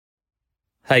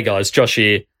Hey guys, Josh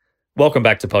here. Welcome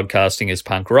back to Podcasting is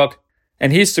Punk Rock.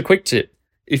 And here's the quick tip.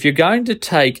 If you're going to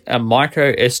take a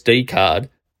micro SD card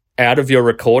out of your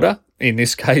recorder, in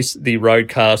this case the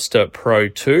Rodecaster Pro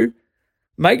 2,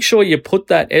 make sure you put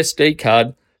that SD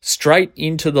card straight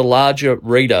into the larger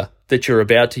reader that you're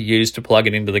about to use to plug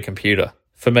it into the computer.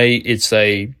 For me, it's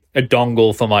a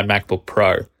dongle for my MacBook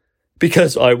Pro,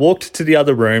 because I walked to the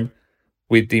other room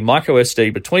with the micro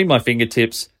SD between my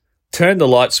fingertips, turned the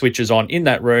light switches on in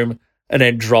that room, and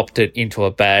then dropped it into a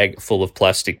bag full of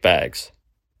plastic bags.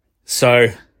 So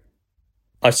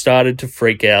I started to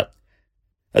freak out.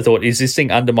 I thought, is this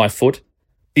thing under my foot?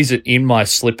 Is it in my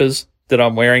slippers that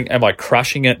I'm wearing? Am I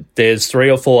crushing it? There's 3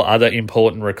 or 4 other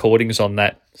important recordings on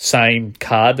that same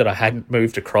card that I hadn't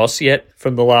moved across yet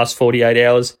from the last 48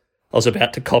 hours. I was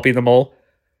about to copy them all.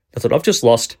 I thought, I've just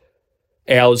lost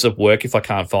hours of work if I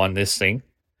can't find this thing.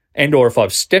 And or if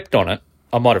I've stepped on it,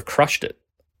 I might have crushed it.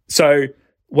 So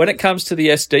when it comes to the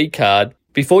SD card,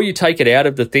 before you take it out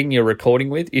of the thing you're recording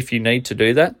with, if you need to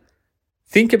do that,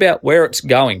 think about where it's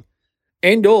going.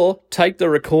 And or take the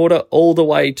recorder all the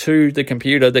way to the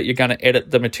computer that you're going to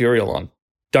edit the material on.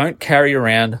 Don't carry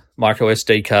around micro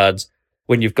SD cards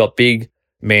when you've got big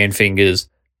man fingers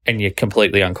and you're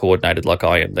completely uncoordinated like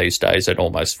I am these days at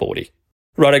almost 40.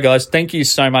 Righto, guys, thank you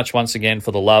so much once again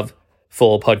for the love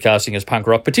for Podcasting as Punk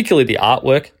Rock, particularly the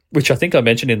artwork, which I think I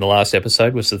mentioned in the last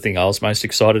episode was the thing I was most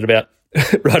excited about.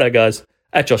 Righto, guys,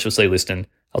 at Joshua C. Liston.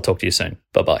 I'll talk to you soon.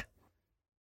 Bye-bye.